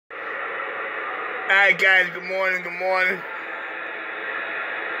Alright guys, good morning.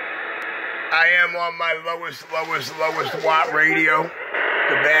 I am on my lowest watt radio,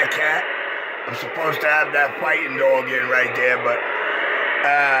 the bad cat. I'm supposed to have that fighting dog in right there, but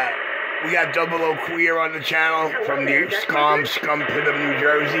we got Double O Queer on the channel from the scum pit of New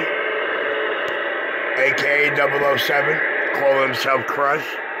Jersey, aka 007, calling himself Crush.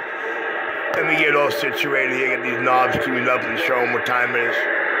 Let me get all situated here, get these knobs tuned up and show them what time it is.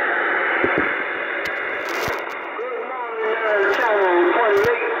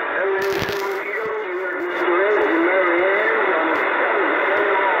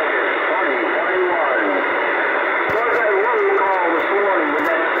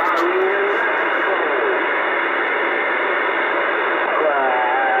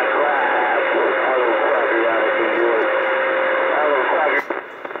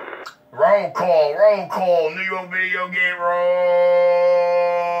 Roll call, New York video game roll.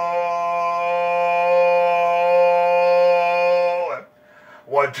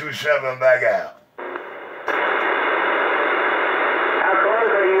 127 back out. How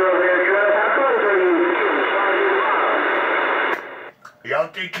close are you over there, Trevor? How close are you? Y'all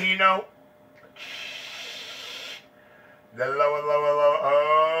think Keno? The lower,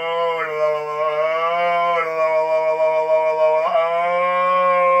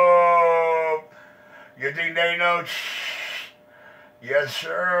 You think they know? Yes,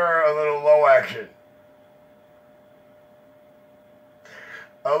 sir. A little low action.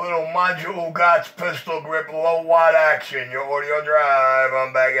 A little module GOTS pistol grip low watt action. Your audio drive.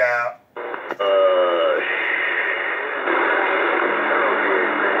 I'm back out.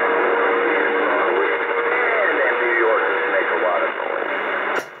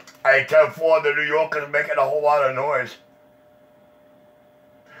 Hey, 10-4, the New Yorkers making a whole lot of noise.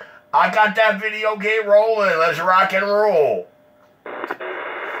 I got that video game rolling. Let's rock and roll.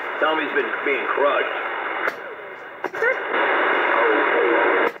 Tell me he's been being crushed.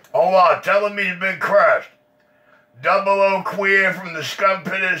 Hold on. Tell him he's been crushed. Double O Queer from the scum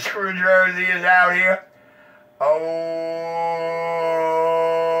pit of Screw Jersey is out here.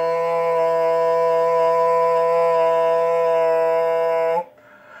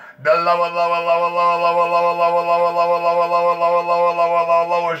 The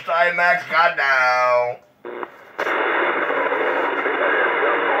lowest IMAX got down.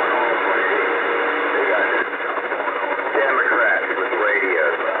 Democrats with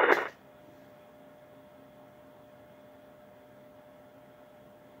radios.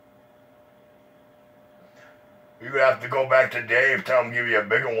 You have to go back to Dave, tell him give you a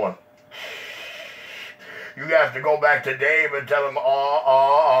bigger one. You have to go back to Dave and tell him,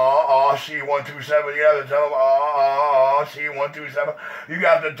 C127. You have to tell him, C127. You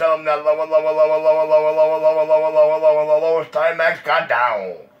have to tell him that lowest IMAX got down.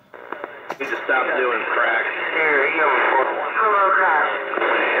 You need to stop doing crack.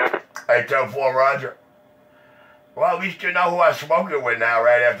 Hey, 10-4, Roger. Well, at least you know who I'm smoking with now,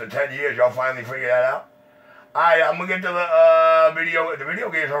 right? After 10 years, y'all finally figure that out? Alright, I'm gonna get to the video. The video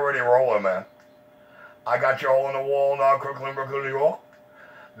game's already rolling, man. I got your hole in the wall now, Brooklyn, New York.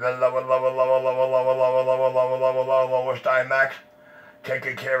 The lowest IMAX.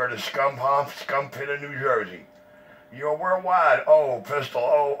 Taking care of the scum pit of New Jersey. You're worldwide. Oh, pistol.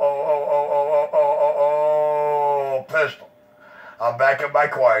 Oh, pistol. I'm back in my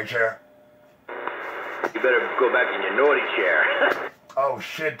quiet chair. You better go back in your naughty chair. Oh,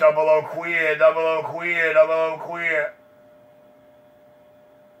 shit. Double O Queer.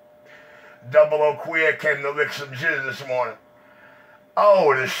 Double O Queer came to lick some jizz this morning.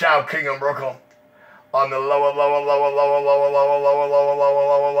 Oh, the South King of Brooklyn. On the lowest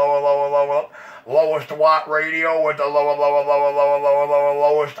watt radio with the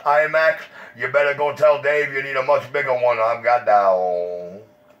lowest IMAX. You better go tell Dave you need a much bigger one. I've got down.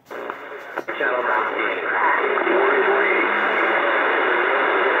 Channel 19.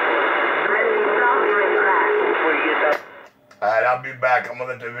 Alright, I'll be back. I'm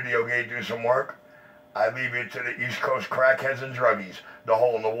gonna let the video game do some work. I leave it to the East Coast crackheads and druggies. The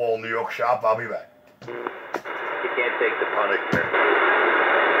hole in the wall New York shop. I'll be back. You can't take the punishment.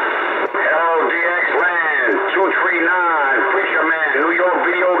 LDX Land, 239, Fisherman, New York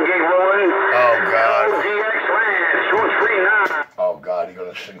video game rolling. Oh, God. LDX Land, 239. Oh, God, he's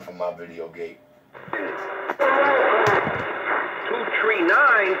gonna sing from my video gate. 239?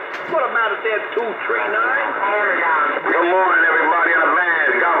 What about it there, 239? Good morning, everybody on the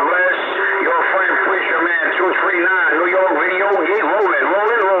land. God bless. Your friend Fisherman, 239, New York video game rolling.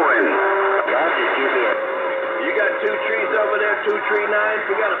 God, just give me a... You got 2 trees over there, 239?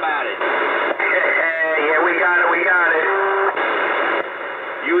 Forget about it. Yeah, we got it.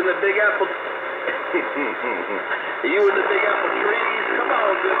 You and the Big Apple. You in the big apple trees? Come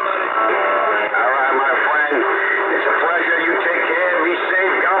on, good buddy. All right, my friend. It's a pleasure. You take care. Be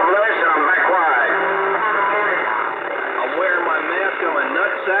safe. God bless. And I'm back quiet. I'm wearing my mask on my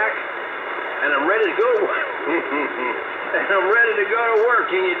nutsack, and I'm ready to go. And I'm ready to go to work.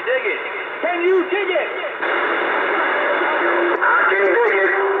 Can you dig it? Can you dig it? I can dig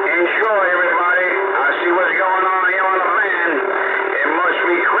it. Enjoy, everybody. I see what's going on here on the van. It must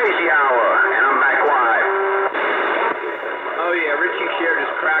be crazy hour, and I'm back quiet. Oh, yeah, Richie shared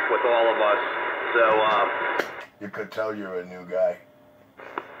his crack with all of us. So, You could tell you're a new guy.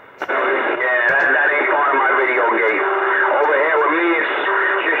 Yeah, that ain't part of my video game. Over here with me, it's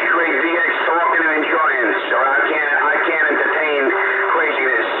just straight DX talking and enjoying. So I can't entertain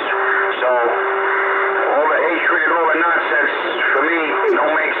craziness. So all the hatred and all the nonsense for me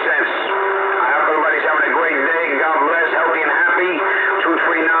don't make sense. I hope everybody's having a great day. God bless, healthy and happy.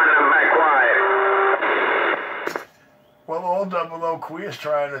 239, and I'm back quiet. Well, all Double Queer is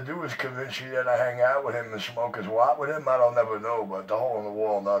trying to do is convince you that I hang out with him and smoke his wop with him. I don't never know, but the hole in the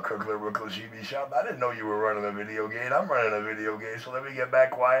wall, not Kirkler, Rickler, CB Shop. I didn't know you were running a video game. I'm running a video game, so let me get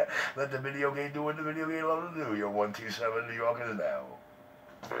back quiet. Let the video game do what the video game loves to do. Your 127 New York is now.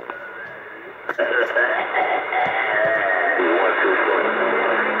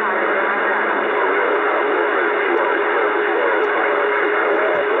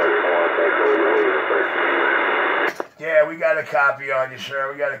 Yeah, we got a copy on you,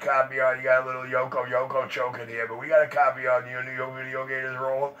 sir. We got a copy on you. Got a little Yoko choking here, but we got a copy on you. New York Video Game is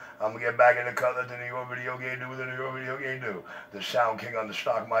rolling. I'm going to get back in the cut. Let the New York Video Game do what the New York Video Game do. The Sound King on the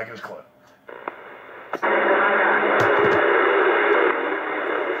stock mic is clear.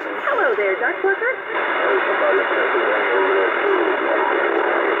 Hello there, Dark Worker.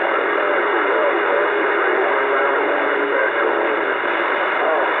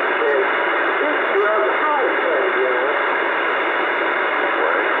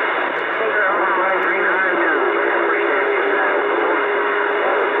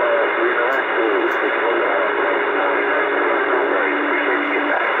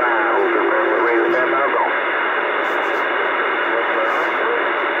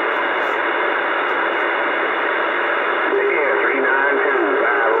 Yeah, 3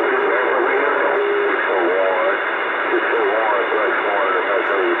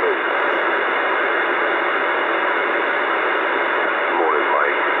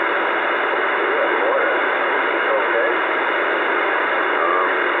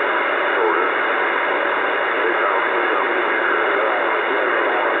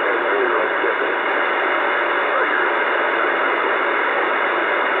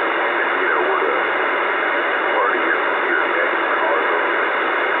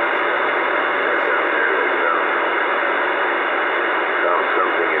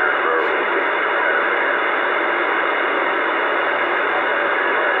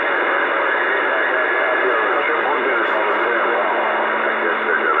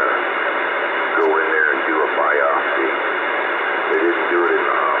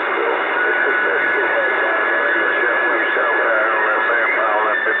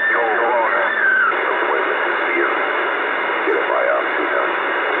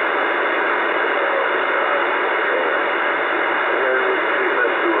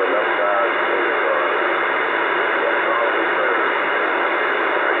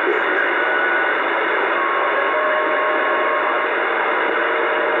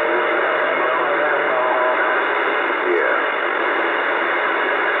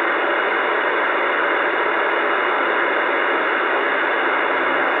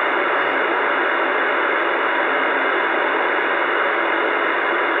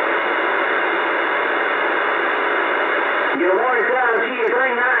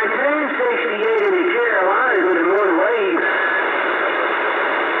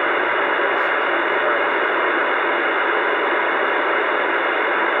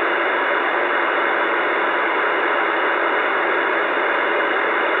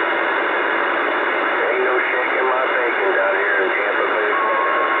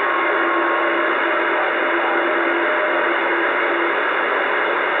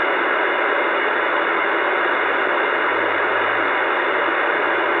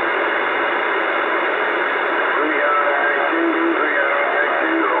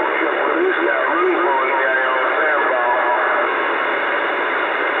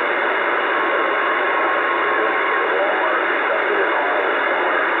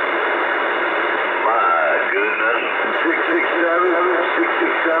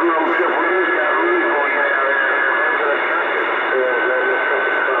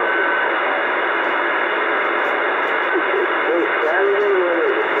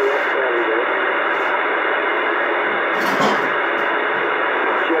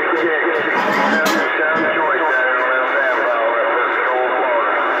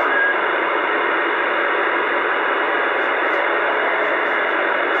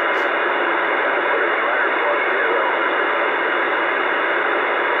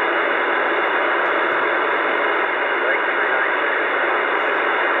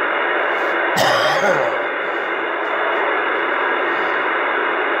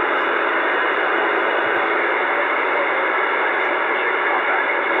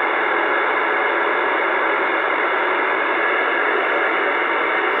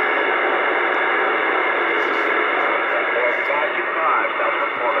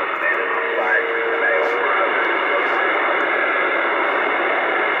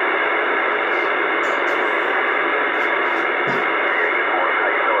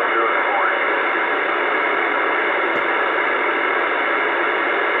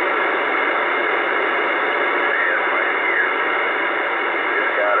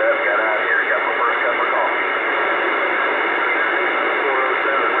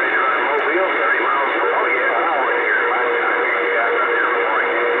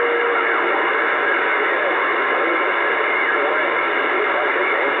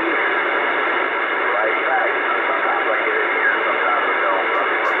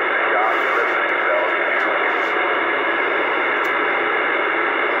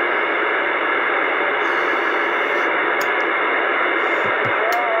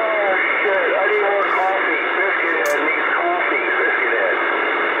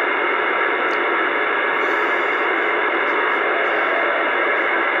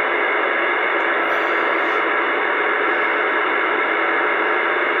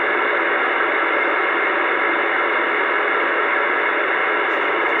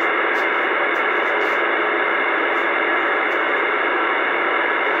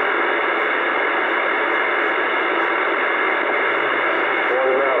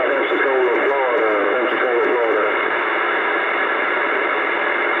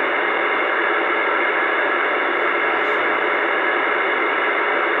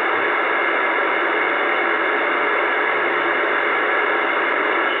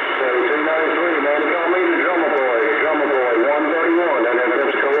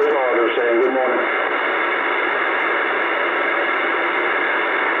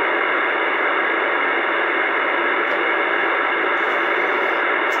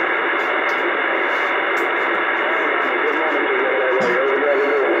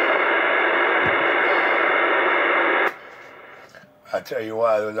 tell you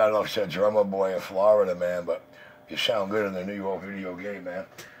why, I don't know if it's a drummer boy in Florida, man, but you sound good in the New York video game, man.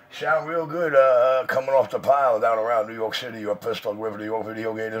 Sound real good coming off the pile down around New York City. Your Pistol Grip New York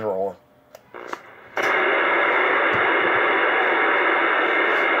video game is rolling.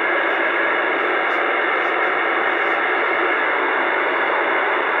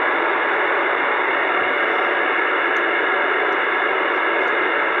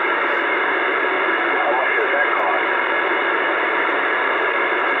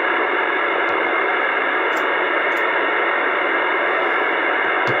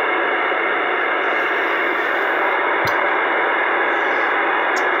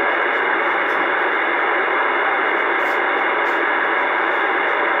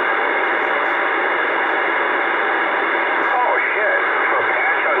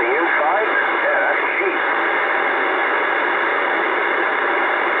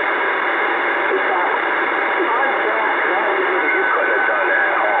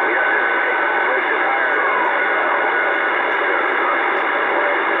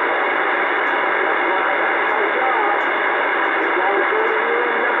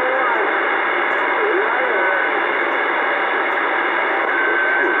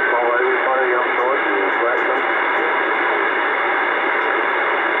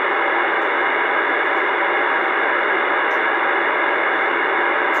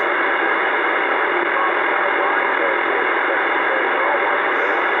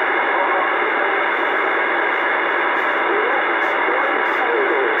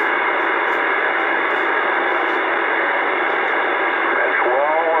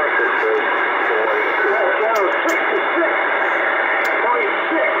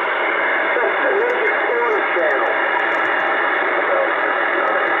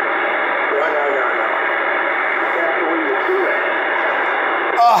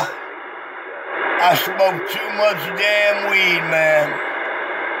 I smoke too much damn weed, man.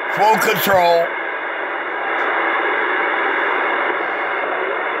 Full control.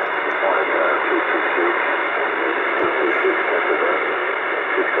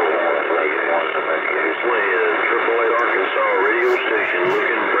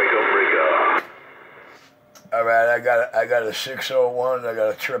 All right, I got a 601, I got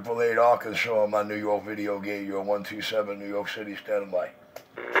a 888 Arkansas on my New York video gate. You're 127 New York City, standing by.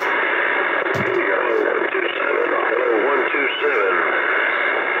 127,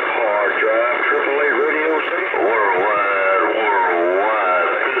 hard drive, 888 radio station. Worldwide,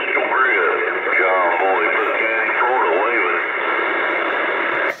 pistol grip. John Boy, Cook County, Florida, waving.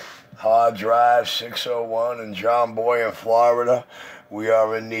 Hard drive, 601, and John Boy in Florida. We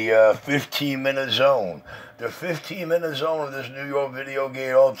are in the 15-minute zone. The 15-minute zone of this New York video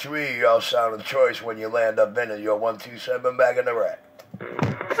gate, all three of y'all sound of choice when you land up in it. You're 127 back in the rack.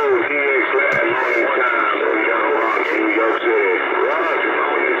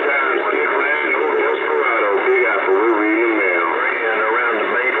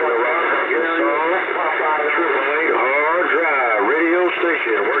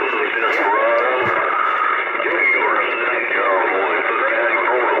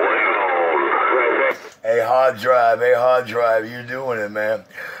 Hey, hard drive, you doing it, man.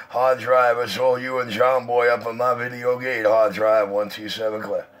 Hard drive, it's all you and John Boy up on my video gate. Hard drive, 127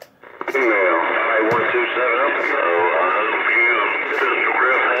 clear. Email, hi, 127 up. So, I hope you and Pistol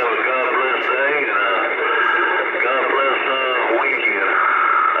Grip have a God bless day and God bless weekend.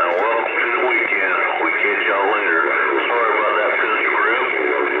 And welcome to the weekend. We catch y'all later. Sorry about that, Pistol Grip.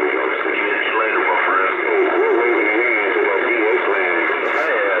 Catch you later, my friend. We're waving the hands of our DH land.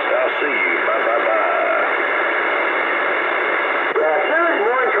 Yes, I'll see you. Bye.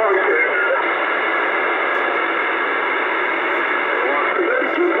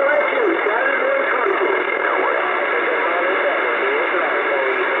 Two collections, got it?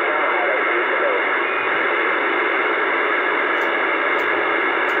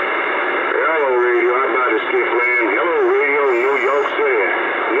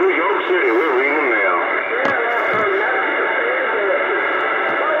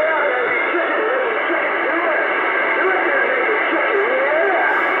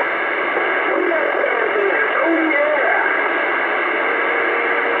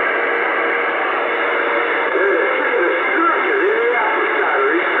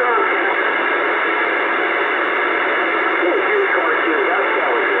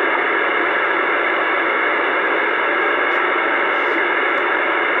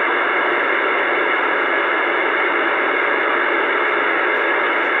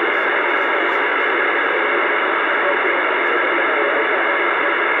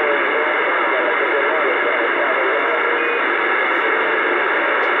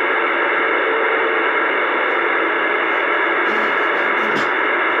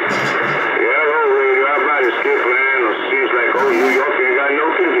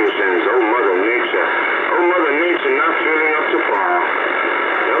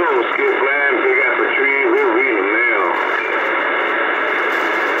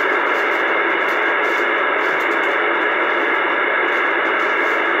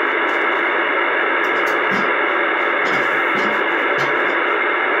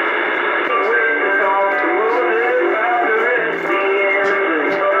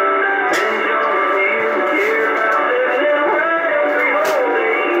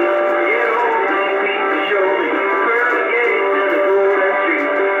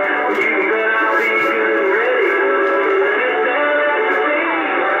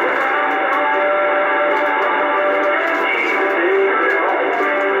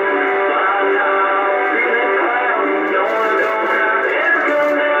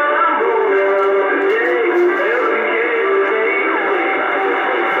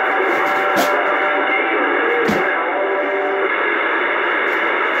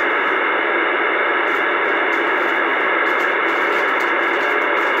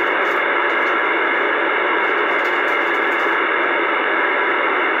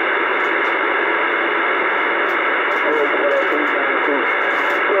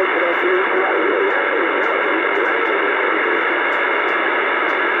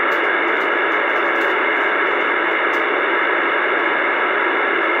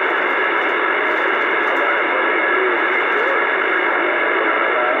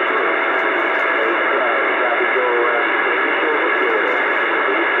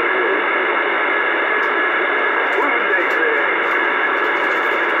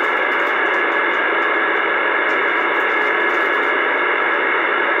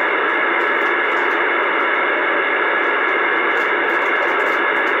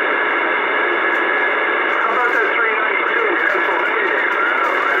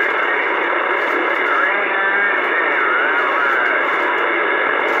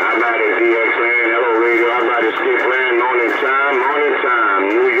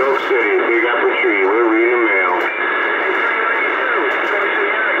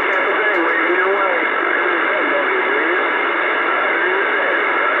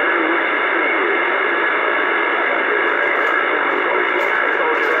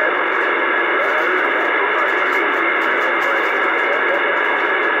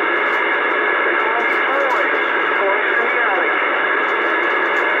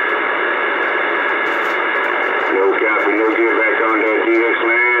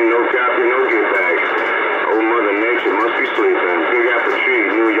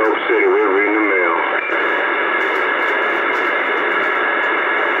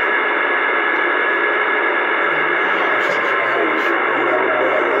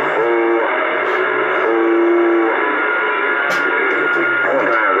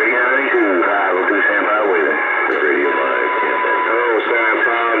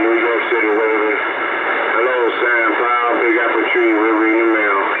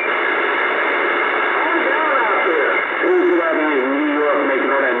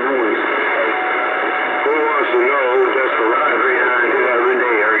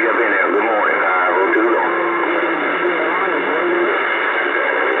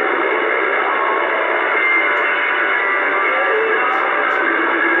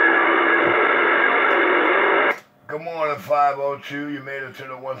 502, you made it to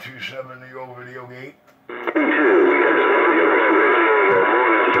the 127 New York Video Gate. Good morning,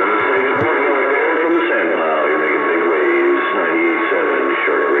 from the SANDSTORM. You're making big waves. 98.7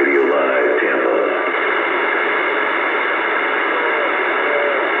 Shark Radio Live, Tampa.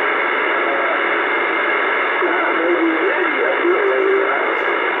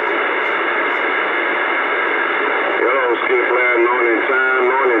 Hello, Skip Lad, morning time.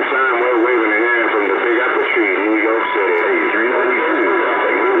 We're waving a hand from the Big Apple Tree, New York City. Hey, 392.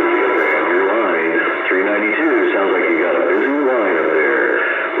 Sounds like you got a busy line up there.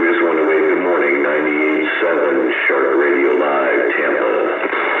 We just want to wave good morning, 98.7 Shark Radio Live, Tampa.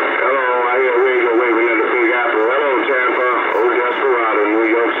 Hello, I hear radio waving at the Big Apple. Hello, Tampa. Old Desperado, New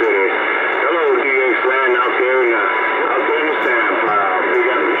York City. Hello, DX Land out there in the sand pile.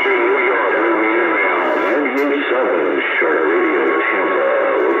 Big Apple Tree, New York. 98.7 Shark Radio,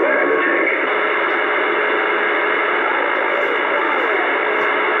 Tampa. We're back in the tank.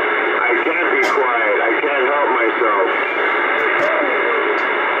 I can't be quiet. I can't help myself.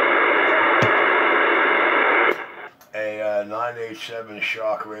 Hey, 987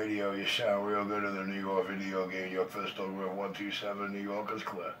 Shark Radio, you sound real good in the New York Video Game. Your pistol group 127 New York is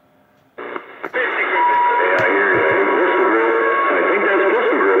clear. Hey, I hear you. I think that's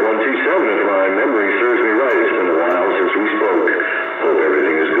Pistol Grip 127 if my memory serves me right. It's been a while since we spoke. Hope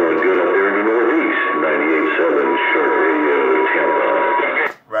everything is going good up there in the Northeast. 98.7 Shark Radio,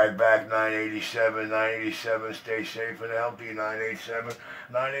 Tampa. Right back, 987, stay safe and healthy,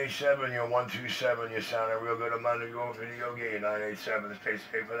 987, you're 127, you're sounding real good on my New York Video Game, 987, stay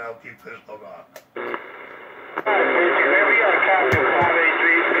safe and healthy, pistol on. Third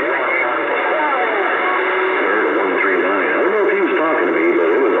 139. I don't know if he was talking to me, but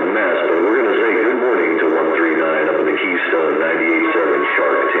it was a mess. But we're going to say good morning to 139 up in the Keystone, 98.7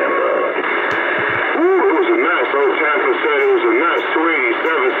 Shark, Tampa. Ooh, it was a mess. Old Tampa said it was a mess.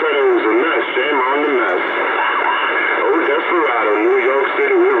 287 said it was a mess. Shame on the mess. Old Desperado, New York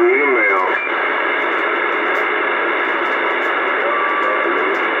City, we're reading mail.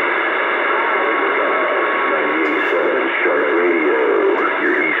 98.7 Shark Radio,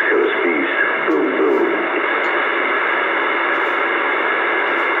 your East Coast beast. Boom, boom.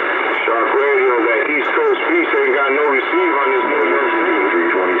 Shark Radio, that East Coast beast ain't got no receive on this New York City.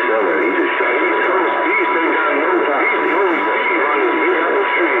 327, he just shot That East Coast beast ain't got no receive on this Big Apple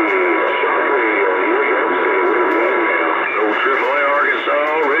Tree. Shark Radio, New York City, we're reading mail. Old AAA Arkansas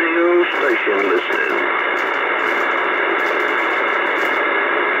radio station listening.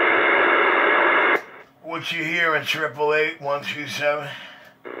 What you hearing, 888 127?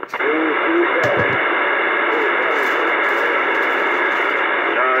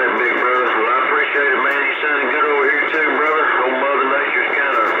 Alright, big brother. Well, I appreciate it, man. You sounding good over here, too, brother. Old Mother Nature's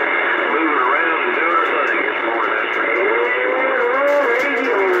kind of moving around and doing her thing this morning, that's for sure.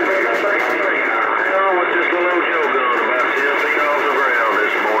 With just a little joke on about 10 feet off the ground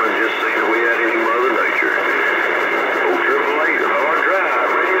this morning, just seeing if we had any Mother Nature. Old 888, hard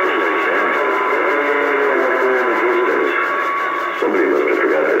drive, radio station. Somebody must have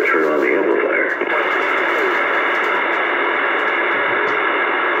forgot how to turn on the amplifier.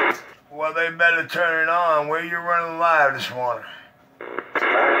 Well, they better turn it on. Where you running live this morning?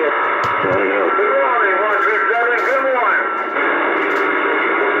 I don't know. Good morning, 127. Good morning.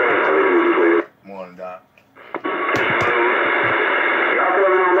 Morning, Doc. Y'all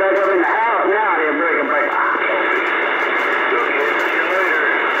coming on back up in the house now, they're breaking back.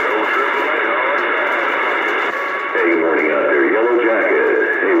 Hey, good morning out there, Yellow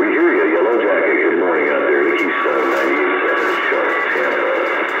Jacket. Hey, we hear you, Yellow Jacket. Good morning out there, the Keystone 98.7 Shark, Tampa.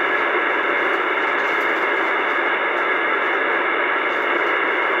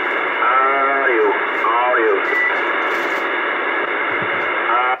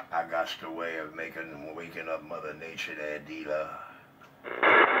 I got the way of waking up Mother Nature there, dealer.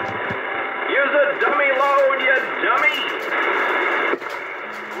 Use a dummy load, you dummy!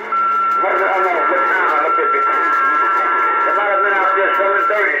 What time? Look at it. It might have been out there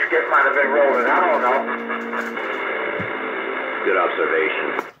 7:30. Skip might have been rolling. I don't know. Good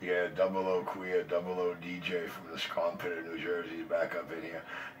observation. Yeah, 00 Queer, 00 DJ from the Scone Pit of New Jersey, back up in here.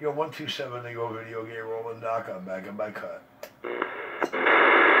 Yo, 127 New York Video Game rolling, Doc. I'm back in my cut.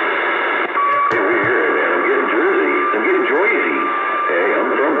 Hey, we hear it, man. I'm getting Jersey. I'm getting Jersey. Hey,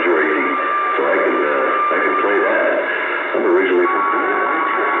 I'm from Jersey, so I can play that. I'm originally from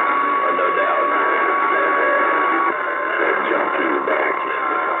no doubt. That jump through the back.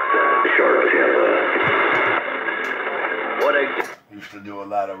 Shark, Tampa. What a... Used to do a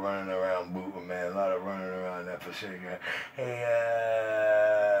lot of running around booting, man. A lot of running around that Pacific. Hey,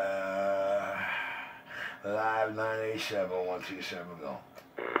 Live 987-127, go.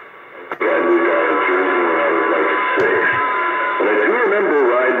 Yeah, I moved out of Jersey when I was like 6. But I do remember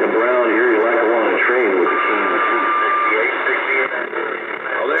riding the brown Erie like I on a train with the King of the Sea.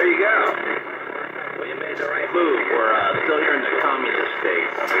 68. Oh, there you go. Well, you made the right move. We're still here in the communist state.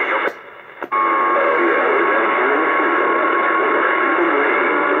 Oh, yeah, we're down here in the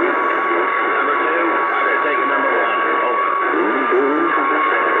Number 2, I better take a number 1. Over.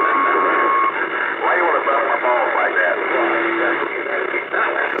 Why you want to bump my balls like that?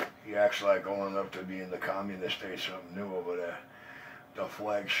 He acts like going up to be in the communist state, something new over there. The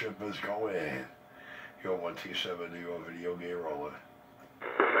flagship is going. Yo, 127, your video game roller.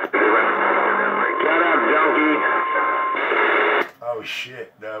 Shut up, donkey. Oh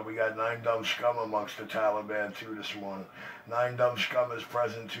shit, we got 9 dumb scum amongst the Taliban too this morning. 9 dumb scum is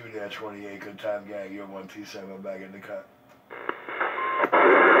present too there, 28 good time gang. Yo, 127 back in the cut.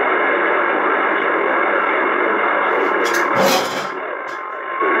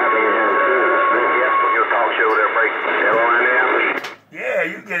 Yeah,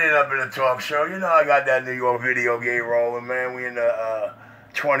 you get it up in the talk show. You know I got that New York video game rolling, man. We in the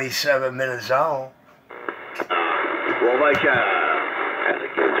 27-minute zone. Well, like,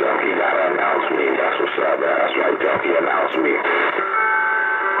 The junkie gotta announce me. That's what's up, man. That's right, junkie, announce me.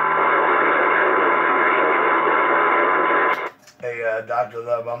 Hey, Dr.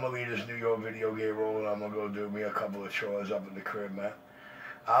 Love, I'm gonna leave this New York video game rolling. I'm gonna go do me a couple of chores up in the crib, man.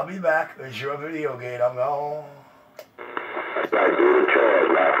 I'll be back. It's your video game. I'm gone. That's right, do the chores,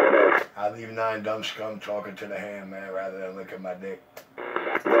 man, for that. I leave 9 dumb scum talking to the hand, man, rather than licking my dick.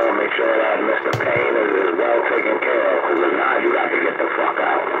 Well, make sure that Mr. Payne is well taken care of, because if not, you got to get the fuck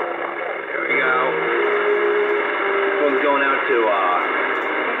out. there we go. This one's going out to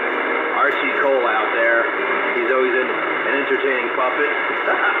Archie Cole out there. He's always an entertaining puppet.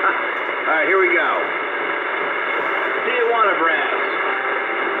 All right, here we go. Tijuana Brass.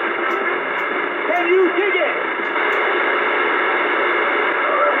 Can you dig it?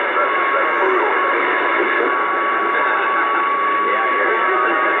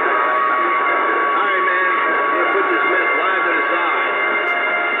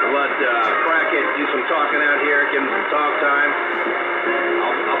 Do some talking out here, give him some talk time.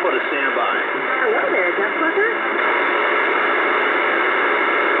 I'll put a standby. Hello there, duck fucker.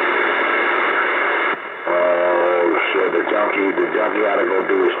 Oh, shit, the junkie gotta go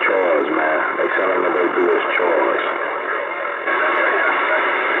do his chores, man. They tell him to go do his chores.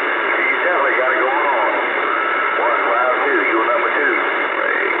 You definitely gotta go on. 152, you number 2.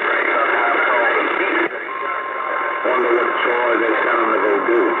 Wonder what chores they tell him to go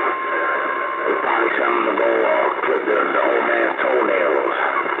do. They probably tell him to go clip the old man's toenails.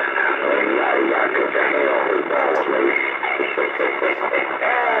 And he gotta clip the hair off his balls, maybe.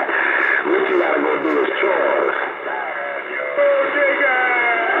 Richie gotta go do his chores. Hello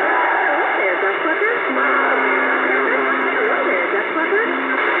there, duck fucker.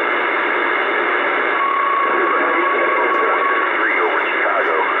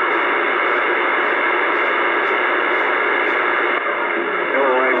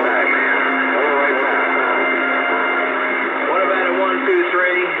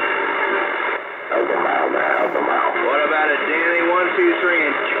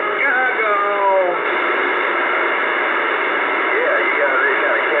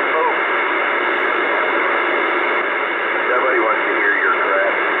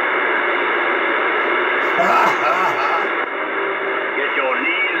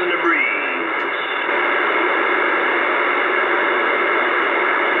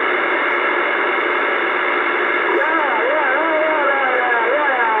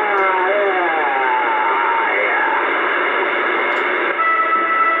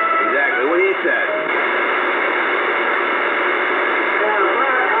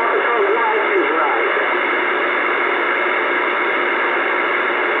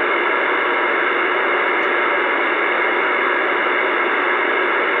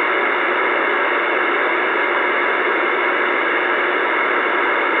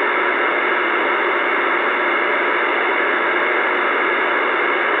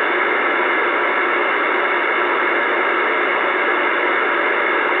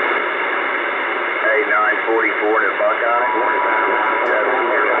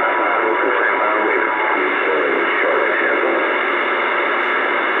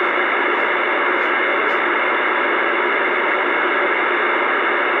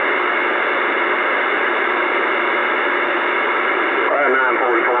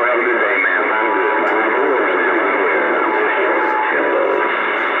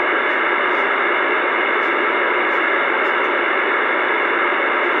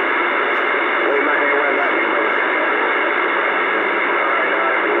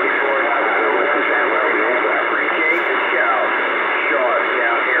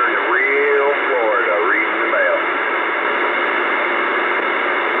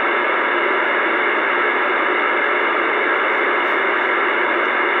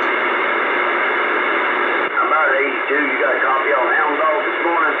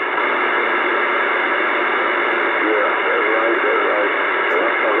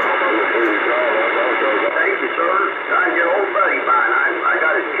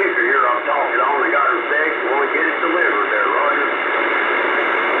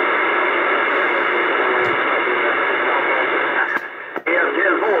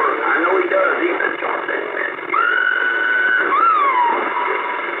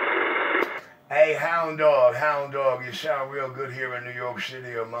 Hound Dog, you sound real good here in New York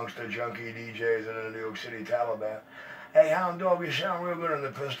City amongst the junkie DJs and the New York City Taliban. Hey, Hound Dog, you sound real good on the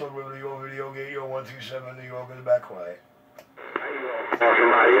Pistol River, your video gate, your 127 New York in the back quiet.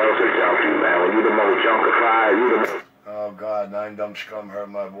 Somebody else a junkie, man. When you the most junkified, you the most... Oh, God, 9 Dumb Scum heard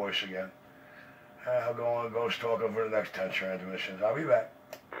my voice again. I'll go on Ghost Talking for the next 10 transmissions. I'll be back.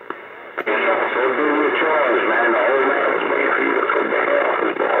 So do your chores, man. The whole man was waiting for you to put the hell off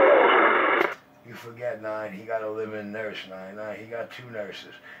his balls. You forget, 9, he got a live-in nurse, 9. He got 2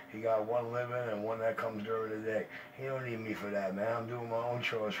 nurses. He got 1 live-in and 1 that comes during the day. He don't need me for that, man. I'm doing my own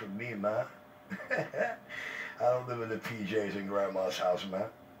chores for me, man. I don't live in the PJs in Grandma's house, man.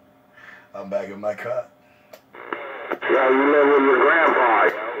 I'm back in my cut. Yo, you live with your grandpa.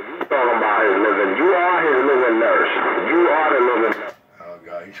 You talking about his living. You are his living nurse. You are the living nurse. Oh,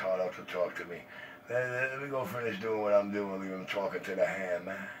 God, he's hard up to talk to me. Let me go finish doing what I'm doing. Leave him talking to the hand,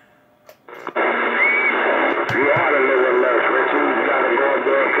 man. You are the living nurse, Richie. You gotta go up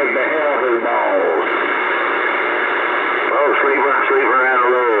there and put the hell off his balls. Oh, sleeper out of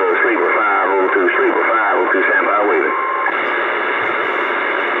low. Sleeper 502, sleeper 502, stand by waiting.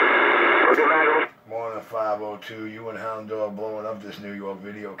 Okay, Michael. Morning, 502. You and Hound Dog blowing up this New York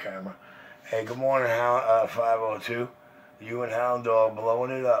video camera. Hey, good morning, 502. You and Hound Dog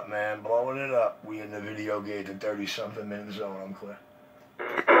blowing it up, man. Blowing it up. We in the video gate, the 30-something minute zone. I'm clear.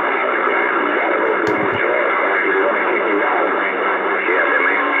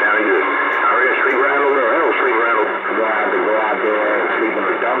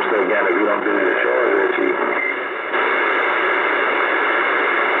 Dumpster again if you don't do your chores, Richie.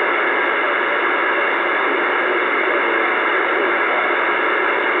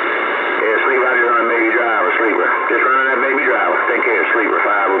 Yeah, sleep out here on Baby Driver, sleeper. Just running that Baby Driver. Take care, sleeper.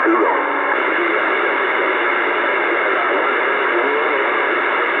 502, go.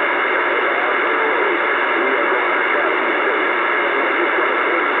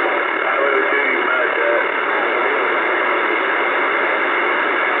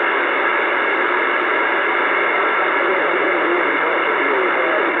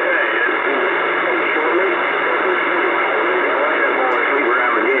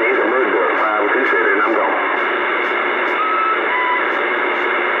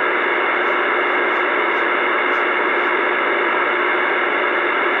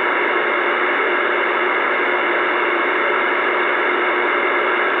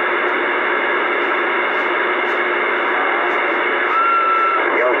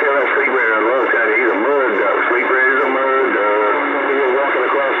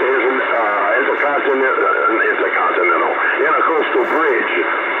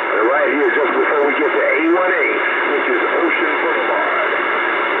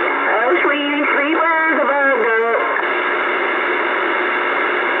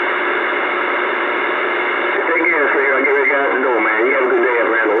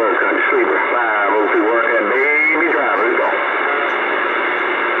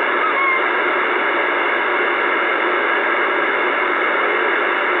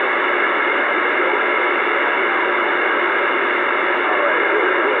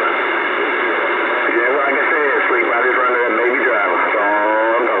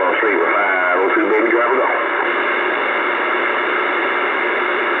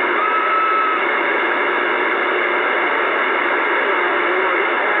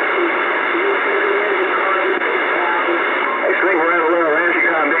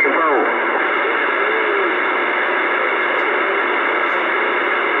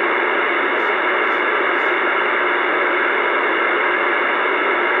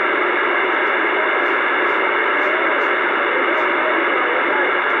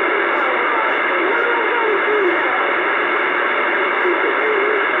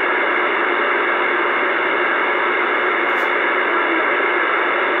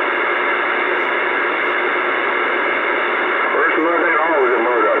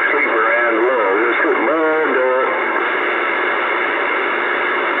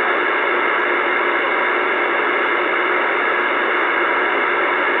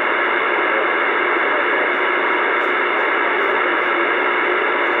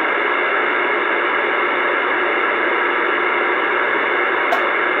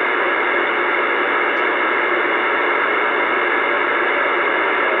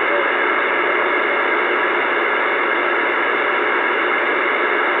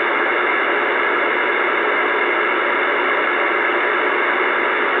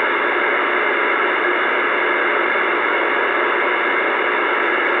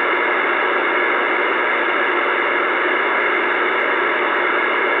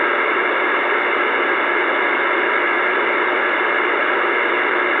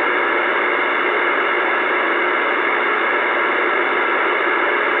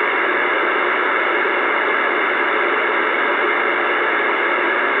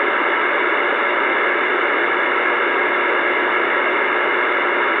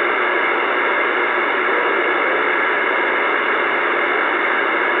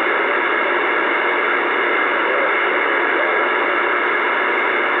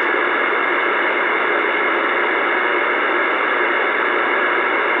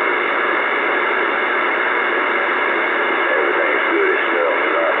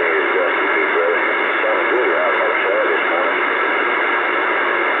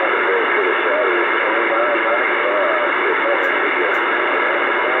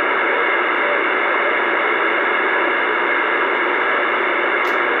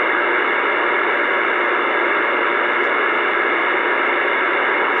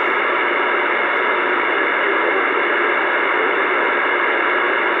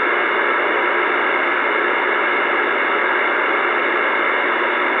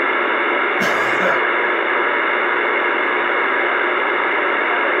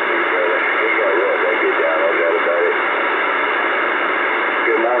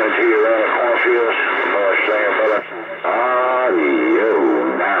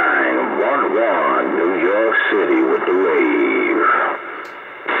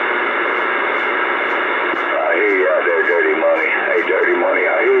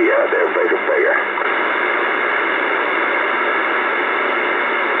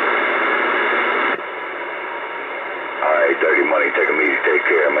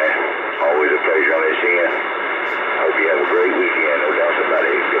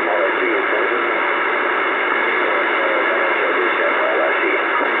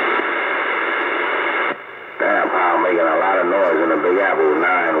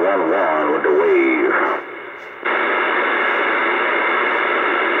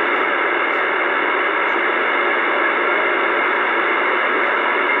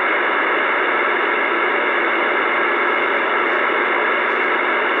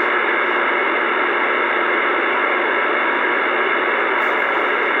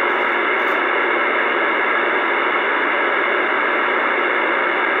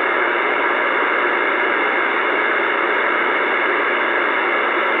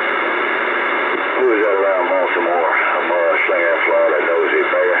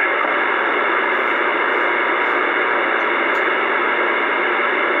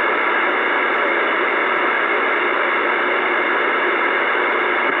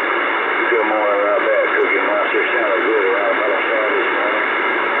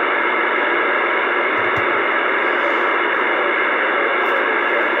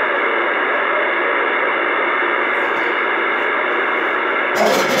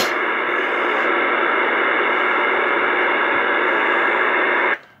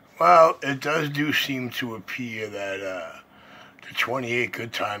 it does seem to appear that the 28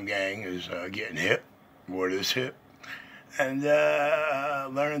 Good Time Gang is getting hip, word is hip, and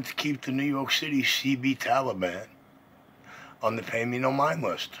learning to keep the New York City C.B.TALIBAN on the Pay Me No Mind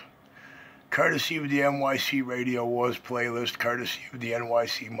list. Courtesy of the NYC Radio Wars playlist, courtesy of the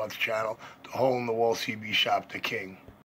NYC Month Channel, the Hole in the Wall CB Shop, the King.